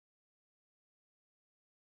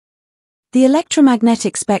The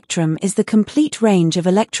electromagnetic spectrum is the complete range of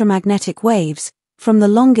electromagnetic waves, from the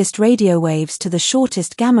longest radio waves to the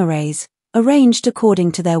shortest gamma rays, arranged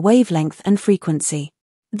according to their wavelength and frequency.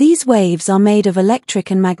 These waves are made of electric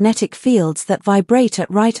and magnetic fields that vibrate at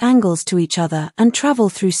right angles to each other and travel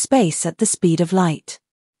through space at the speed of light.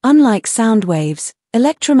 Unlike sound waves,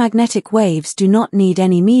 electromagnetic waves do not need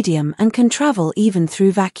any medium and can travel even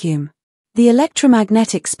through vacuum. The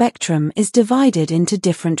electromagnetic spectrum is divided into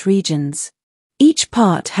different regions. Each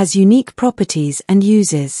part has unique properties and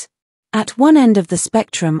uses. At one end of the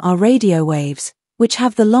spectrum are radio waves, which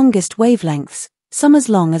have the longest wavelengths, some as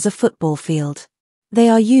long as a football field. They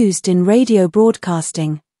are used in radio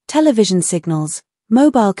broadcasting, television signals,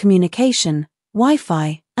 mobile communication,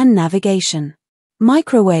 Wi-Fi, and navigation.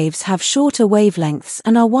 Microwaves have shorter wavelengths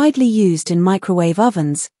and are widely used in microwave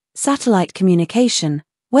ovens, satellite communication,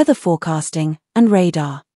 weather forecasting, and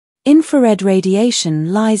radar. Infrared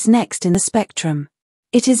radiation lies next in the spectrum.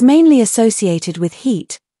 It is mainly associated with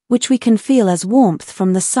heat, which we can feel as warmth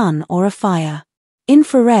from the sun or a fire.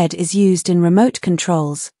 Infrared is used in remote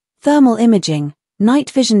controls, thermal imaging, night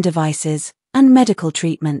vision devices, and medical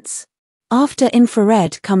treatments. After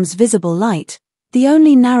infrared comes visible light, the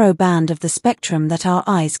only narrow band of the spectrum that our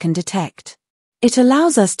eyes can detect. It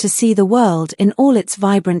allows us to see the world in all its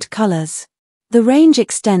vibrant colors. The range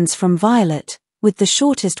extends from violet, with the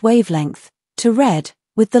shortest wavelength, to red,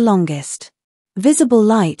 with the longest. Visible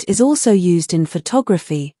light is also used in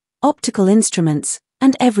photography, optical instruments,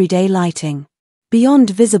 and everyday lighting.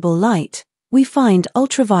 Beyond visible light, we find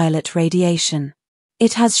ultraviolet radiation.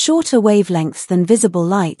 It has shorter wavelengths than visible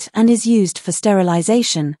light and is used for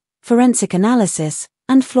sterilization, forensic analysis,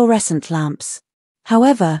 and fluorescent lamps.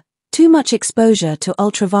 However, too much exposure to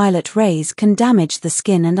ultraviolet rays can damage the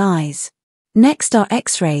skin and eyes. Next are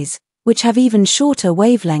X-rays, which have even shorter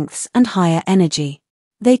wavelengths and higher energy.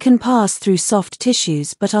 They can pass through soft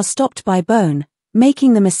tissues but are stopped by bone,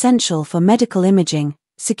 making them essential for medical imaging,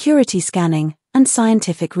 security scanning, and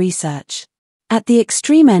scientific research. At the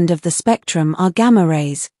extreme end of the spectrum are gamma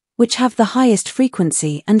rays, which have the highest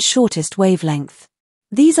frequency and shortest wavelength.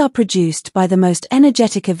 These are produced by the most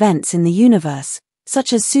energetic events in the universe,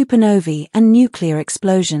 such as supernovae and nuclear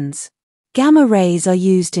explosions. Gamma rays are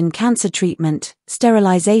used in cancer treatment,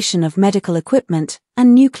 sterilization of medical equipment,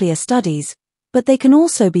 and nuclear studies, but they can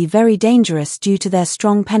also be very dangerous due to their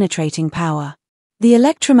strong penetrating power. The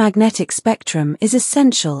electromagnetic spectrum is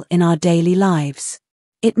essential in our daily lives.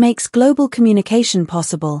 It makes global communication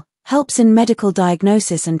possible, helps in medical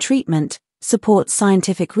diagnosis and treatment, supports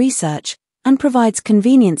scientific research, and provides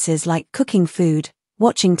conveniences like cooking food,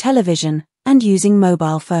 watching television, and using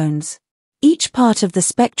mobile phones. Each part of the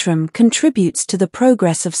spectrum contributes to the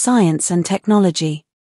progress of science and technology.